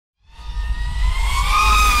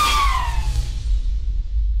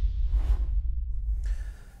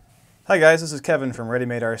Hi guys, this is Kevin from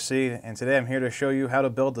ReadyMadeRC, and today I'm here to show you how to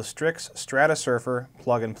build the Strix Stratosurfer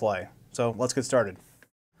plug and play. So let's get started.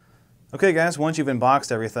 Okay guys, once you've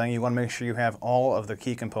unboxed everything, you want to make sure you have all of the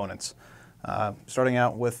key components. Starting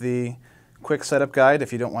out with the quick setup guide.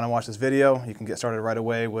 If you don't want to watch this video, you can get started right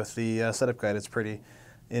away with the setup guide. It's pretty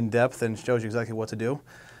in-depth and shows you exactly what to do.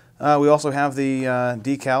 We also have the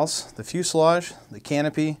decals, the fuselage, the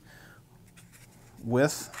canopy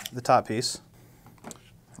with the top piece,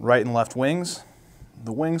 right and left wings,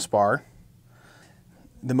 the wing spar,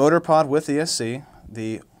 the motor pod with ESC,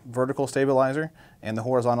 the vertical stabilizer, and the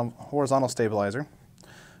horizontal stabilizer.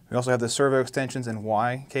 We also have the servo extensions and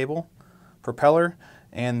Y cable, propeller,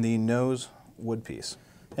 and the nose wood piece.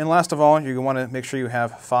 And last of all, you want to make sure you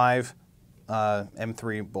have 5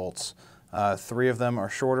 M3 bolts. 3 of them are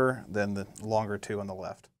shorter than the longer 2 on the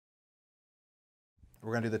left.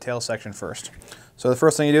 We're going to do the tail section first. So the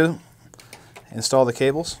first thing you do, install the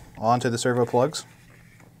cables onto the servo plugs.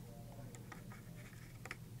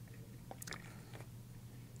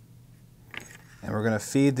 And we're going to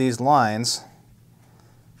feed these lines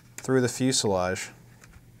through the fuselage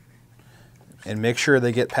and make sure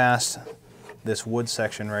they get past this wood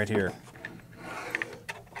section right here.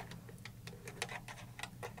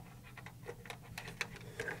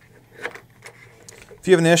 If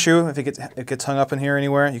you have an issue, if it gets hung up in here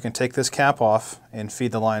anywhere, you can take this cap off and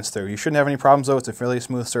feed the lines through. You shouldn't have any problems though, it's a fairly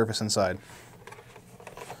smooth surface inside.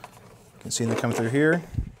 You can see them come through here.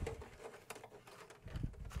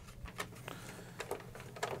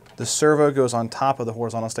 The servo goes on top of the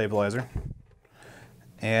horizontal stabilizer,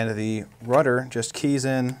 and the rudder just keys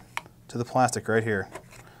in to the plastic right here.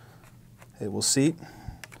 It will seat,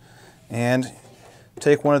 and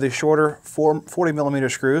take one of the shorter 40mm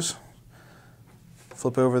screws,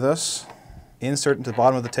 flip over this, insert into the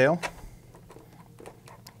bottom of the tail,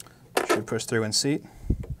 should push through and seat.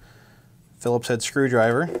 Phillips head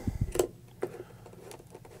screwdriver,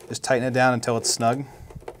 just tighten it down until it's snug,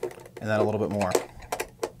 and then a little bit more.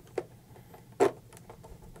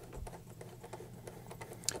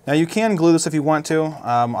 Now you can glue this if you want to.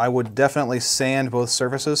 I would definitely sand both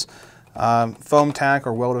surfaces. Foam tack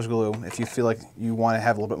or welder's glue if you feel like you want to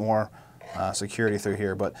have a little bit more security through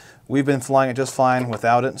here, but we've been flying it just fine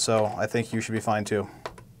without it, so I think you should be fine too.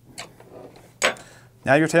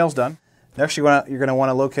 Now your tail's done. Next you're going to want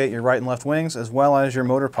to locate your right and left wings as well as your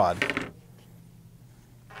motor pod.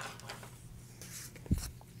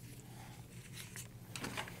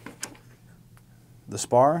 The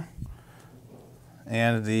spar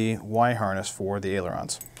and the Y harness for the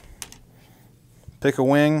ailerons. Pick a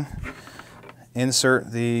wing,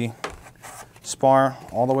 insert the spar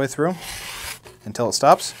all the way through until it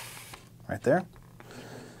stops, right there.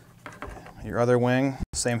 Your other wing,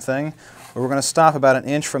 same thing. But we're going to stop about 1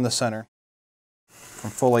 inch from the center from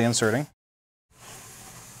fully inserting.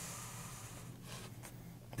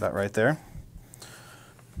 About right there.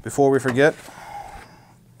 Before we forget,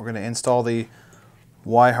 we're going to install the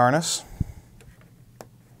Y harness.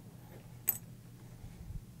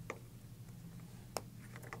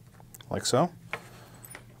 Like so. I'm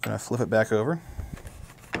going to flip it back over.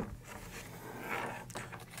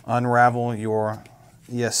 Unravel your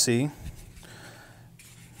ESC.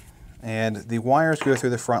 And the wires go through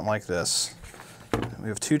the front like this. We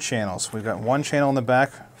have 2 channels. We've got 1 channel in the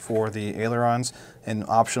back for the ailerons and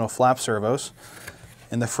optional flap servos.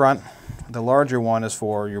 In the front, the larger one is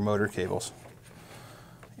for your motor cables.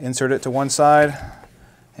 Insert it to one side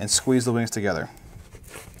and squeeze the wings together.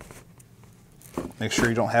 Make sure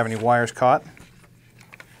you don't have any wires caught.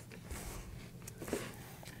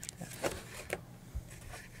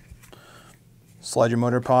 Slide your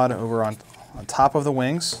motor pod over on top of the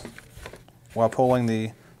wings while pulling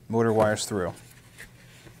the motor wires through.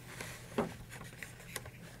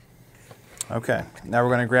 Okay, now we're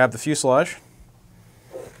going to grab the fuselage.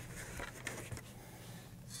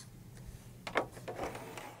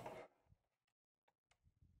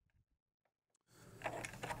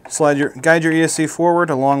 Guide your ESC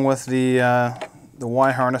forward along with the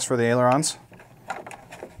Y harness for the ailerons.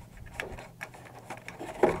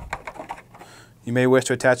 You may wish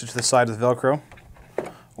to attach it to the side of the Velcro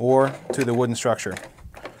or to the wooden structure,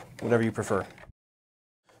 whatever you prefer.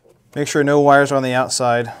 Make sure no wires are on the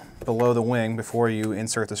outside below the wing before you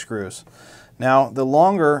insert the screws. Now the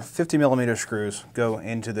longer 50mm screws go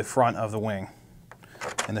into the front of the wing,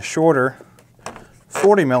 and the shorter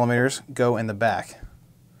 40mm go in the back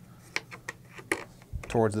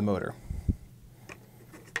towards the motor.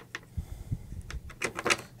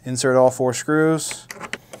 Insert all 4 screws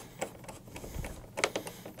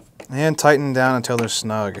and tighten down until they're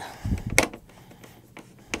snug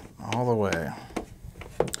all the way.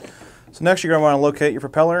 So next you're going to want to locate your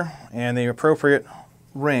propeller and the appropriate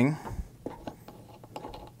ring.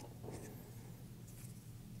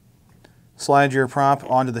 Slide your prop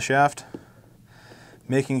onto the shaft,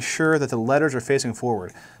 making sure that the letters are facing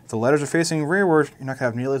forward. If the letters are facing rearward, you're not going to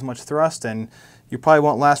have nearly as much thrust, and you probably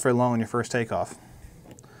won't last very long on your first takeoff.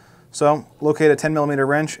 So locate a 10mm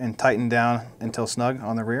wrench and tighten down until snug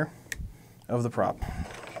on the rear of the prop.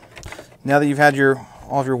 Now that you've had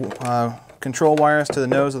all of your control wires to the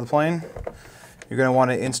nose of the plane, you're going to want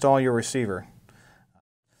to install your receiver.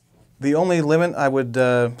 The only limit I would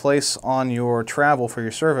place on your travel for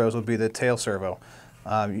your servos would be the tail servo.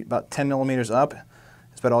 About 10mm up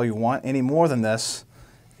is about all you want. Any more than this,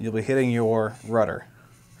 you'll be hitting your rudder.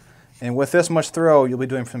 And with this much throw, you'll be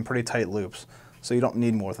doing some pretty tight loops, so you don't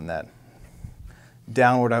need more than that.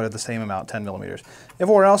 Downward out of the same amount, 10mm.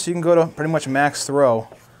 Everywhere else, you can go to pretty much max throw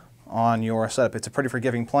on your setup. It's a pretty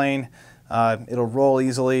forgiving plane. It'll roll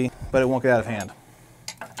easily, but it won't get out of hand.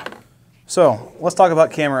 So let's talk about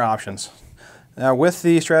camera options. Now with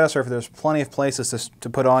the Stratosurfer, there's plenty of places to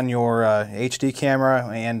put on your HD camera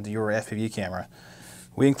and your FPV camera.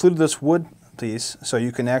 We included this wood piece so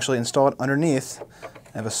you can actually install it underneath,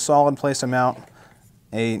 have a solid place to mount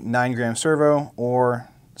a 9-gram servo or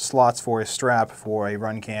slots for a strap for a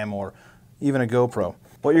run cam or even a GoPro.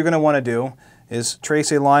 What you're going to want to do is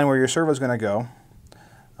trace a line where your servo is going to go,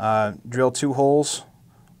 drill 2 holes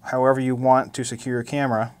however you want to secure your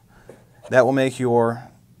camera. That will make your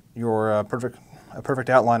perfect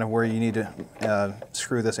outline of where you need to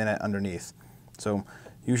screw this in at underneath. So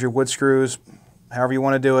use your wood screws however you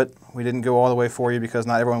want to do it. We didn't go all the way for you because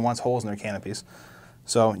not everyone wants holes in their canopies.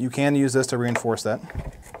 So you can use this to reinforce that.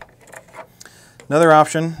 Another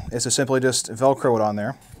option is to simply just Velcro it on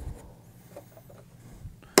there.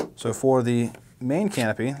 So for the main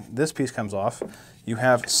canopy, this piece comes off. You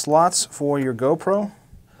have slots for your GoPro,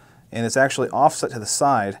 and it's actually offset to the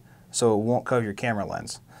side so it won't cover your camera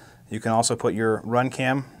lens. You can also put your run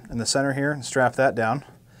cam in the center here and strap that down.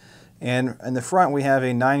 And in the front we have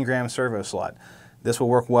a 9-gram servo slot. This will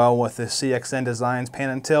work well with the CXN Designs pan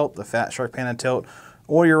and tilt, the Fat Shark pan and tilt,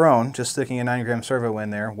 or your own, just sticking a 9-gram servo in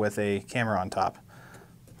there with a camera on top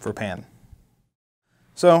for pan.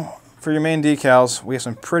 So for your main decals, we have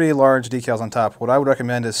some pretty large decals on top. What I would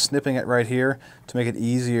recommend is snipping it right here to make it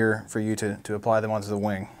easier for you to apply them onto the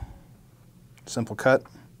wing. Simple cut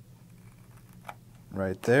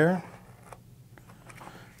right there.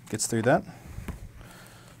 Gets through that.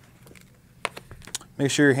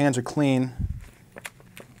 Make sure your hands are clean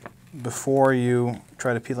before you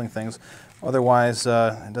try to peeling things. Otherwise,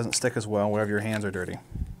 it doesn't stick as well wherever your hands are dirty.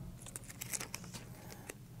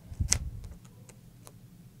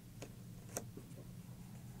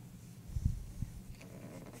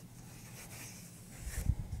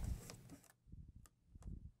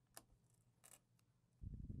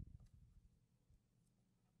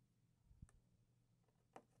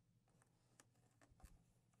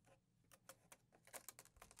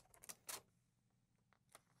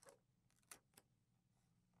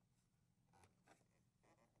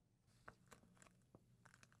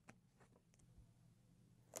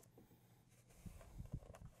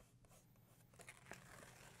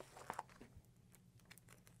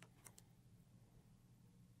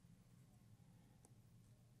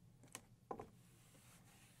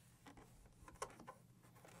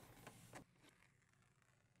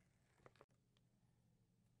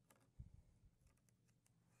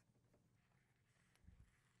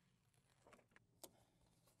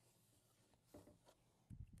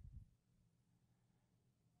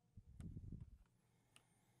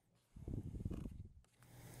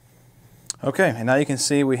 Okay, and now you can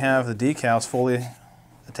see we have the decals fully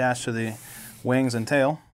attached to the wings and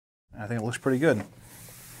tail. I think it looks pretty good.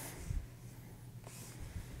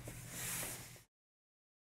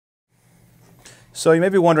 So you may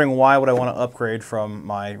be wondering why would I want to upgrade from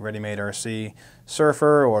my ReadyMadeRC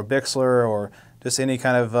Surfer or Bixler or just any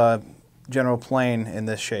kind of general plane in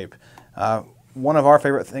this shape. One of our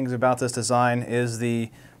favorite things about this design is the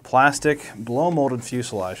plastic blow-molded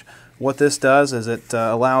fuselage. What this does is it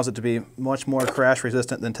allows it to be much more crash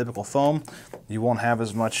resistant than typical foam. You won't have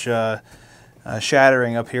as much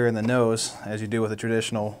shattering up here in the nose as you do with a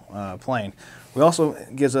traditional plane. It also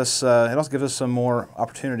gives us some more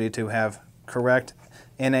opportunity to have correct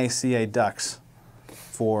NACA ducts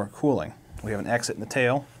for cooling. We have an exit in the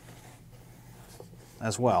tail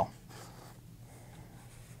as well.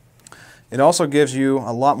 It also gives you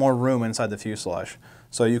a lot more room inside the fuselage.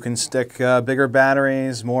 So you can stick bigger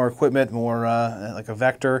batteries, more equipment, more like a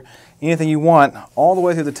vector, anything you want. All the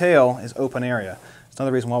way through the tail is open area. It's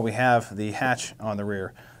another reason why we have the hatch on the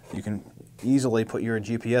rear. You can easily put your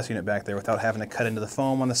GPS unit back there without having to cut into the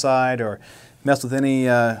foam on the side or mess with any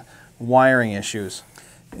wiring issues.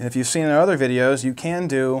 And if you've seen in other videos, you can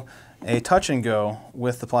do a touch and go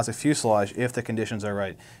with the plastic fuselage if the conditions are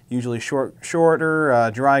right. Usually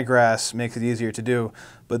shorter dry grass makes it easier to do,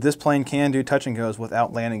 but this plane can do touch and goes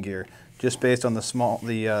without landing gear, just based on the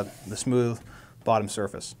smooth bottom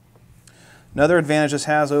surface. Another advantage this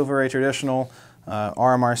has over a traditional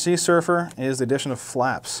RMRC surfer is the addition of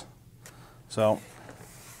flaps. So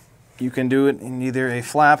you can do it in either a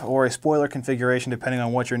flap or a spoiler configuration depending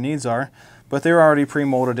on what your needs are, but they're already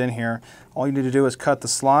pre-molded in here. All you need to do is cut the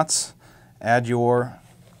slots, add your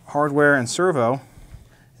hardware and servo,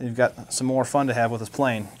 and you've got some more fun to have with this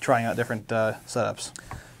plane, trying out different setups.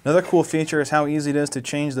 Another cool feature is how easy it is to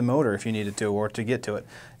change the motor if you needed to, or to get to it.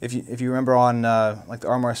 If you remember on like the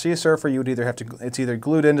RMRC surfer, you would either have to, it's either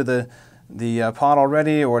glued into the pod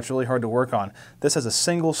already, or it's really hard to work on. This has a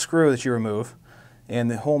single screw that you remove, and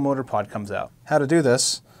the whole motor pod comes out. How to do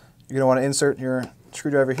this: you're going to want to insert your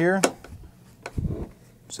screwdriver here,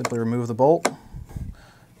 simply remove the bolt,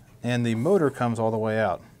 and the motor comes all the way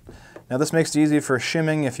out. Now this makes it easy for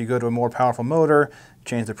shimming if you go to a more powerful motor,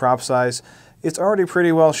 change the prop size. It's already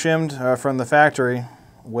pretty well shimmed from the factory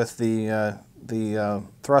with the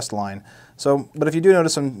thrust line. So, but if you do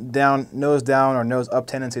notice some nose down or nose up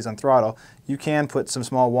tendencies on throttle, you can put some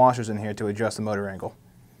small washers in here to adjust the motor angle.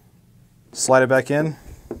 Slide it back in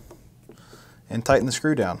and tighten the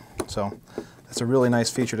screw down. So that's a really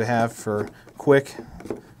nice feature to have for quick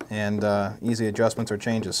and easy adjustments or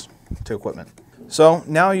changes to equipment. So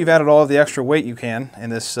now you've added all of the extra weight you can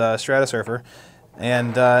in this Stratosurfer,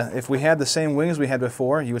 and if we had the same wings we had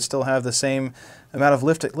before, you would still have the same amount of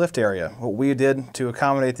lift area. What we did to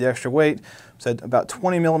accommodate the extra weight was had about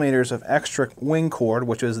 20 millimeters of extra wing cord,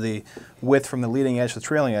 which is the width from the leading edge to the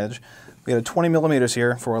trailing edge. We had 20 millimeters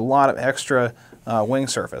here for a lot of extra wing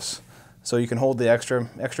surface, so you can hold the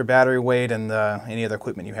extra battery weight and any other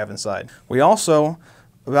equipment you have inside. We also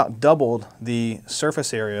about doubled the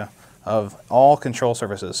surface area of all control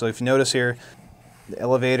surfaces. So if you notice here, the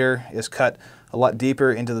elevator is cut a lot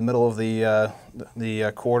deeper into the middle of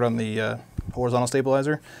the cord on the horizontal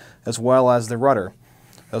stabilizer, as well as the rudder.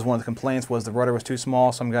 That was one of the complaints, was the rudder was too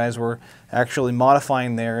small. Some guys were actually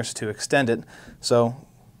modifying theirs to extend it. So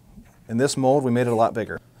in this mold, we made it a lot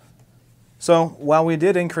bigger. So while we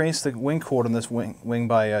did increase the wing cord on this wing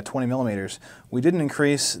by 20 millimeters, we didn't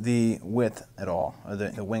increase the width at all, or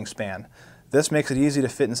the wing span. This makes it easy to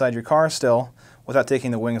fit inside your car still without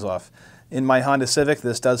taking the wings off. In my Honda Civic,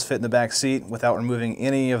 this does fit in the back seat without removing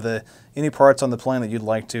any parts on the plane that you'd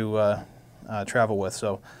like to travel with.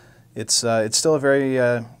 So it's still a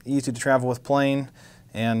very easy to travel with plane,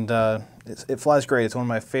 and it flies great. It's one of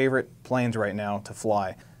my favorite planes right now to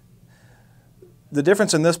fly. The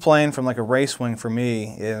difference in this plane from like a race wing for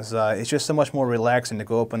me is it's just so much more relaxing to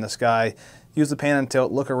go up in the sky, use the pan and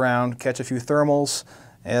tilt, look around, catch a few thermals,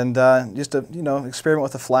 and just to experiment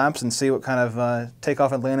with the flaps and see what kind of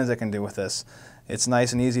takeoff and landings I can do with this. It's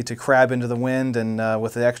nice and easy to crab into the wind and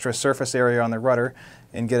with the extra surface area on the rudder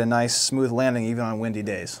and get a nice smooth landing even on windy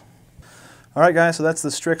days. Alright guys, so that's the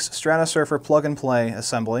Stratosurfer plug-and-play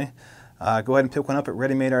assembly. Go ahead and pick one up at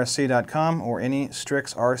ReadyMadeRC.com or any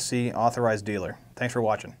StrixRC authorized dealer. Thanks for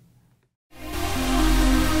watching.